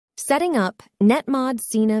Setting up Netmod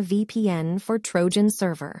Syna VPN for Trojan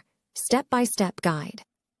Server, Step-by-Step Guide.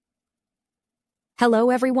 Hello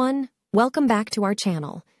everyone, welcome back to our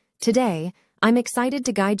channel. Today, I'm excited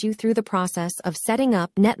to guide you through the process of setting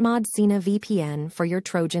up Netmod Syna VPN for your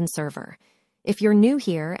Trojan server. If you're new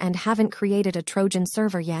here and haven't created a Trojan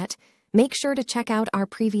server yet, make sure to check out our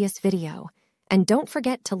previous video. And don't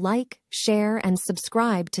forget to like, share, and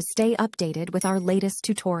subscribe to stay updated with our latest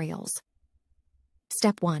tutorials.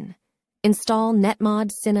 Step 1. Install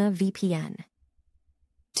Netmod Syna VPN.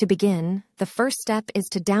 To begin, the first step is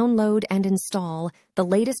to download and install the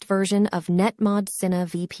latest version of Netmod Syna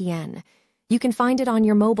VPN. You can find it on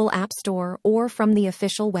your mobile app store or from the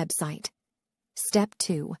official website. Step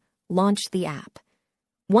 2. Launch the app.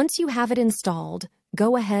 Once you have it installed,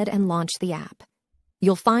 go ahead and launch the app.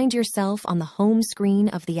 You'll find yourself on the home screen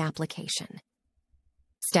of the application.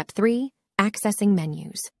 Step 3. Accessing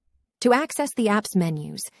menus. To access the app's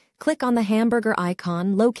menus, click on the hamburger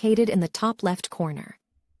icon located in the top left corner.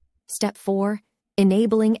 Step 4.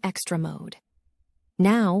 Enabling Extra Mode.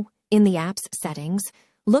 Now, in the app's settings,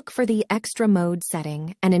 look for the Extra Mode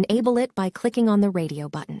setting and enable it by clicking on the radio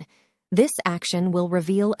button. This action will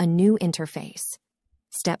reveal a new interface.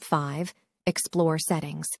 Step 5. Explore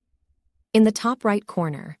Settings. In the top right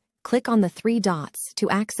corner, click on the three dots to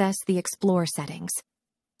access the Explore settings.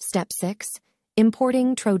 Step 6.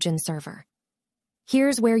 Importing Trojan server.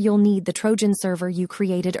 Here's where you'll need the Trojan server you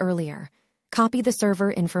created earlier. Copy the server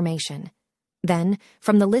information. Then,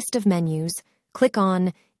 from the list of menus, click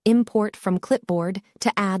on Import from Clipboard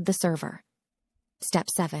to add the server. Step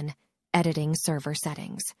 7. Editing server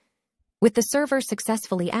settings. With the server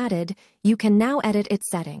successfully added, you can now edit its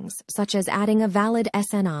settings, such as adding a valid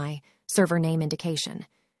SNI, server name indication.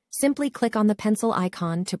 Simply click on the pencil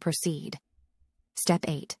icon to proceed. Step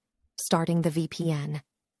 8. Starting the VPN.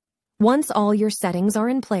 Once all your settings are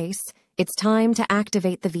in place, it's time to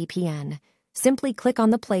activate the VPN. Simply click on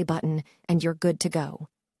the play button and you're good to go.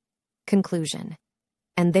 Conclusion.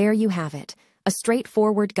 And there you have it, a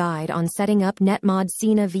straightforward guide on setting up Netmod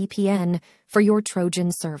Syna VPN for your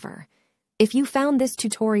Trojan server. If you found this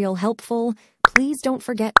tutorial helpful, please don't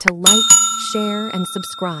forget to like, share, and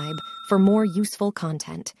subscribe for more useful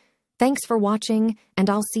content. Thanks for watching, and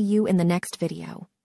I'll see you in the next video.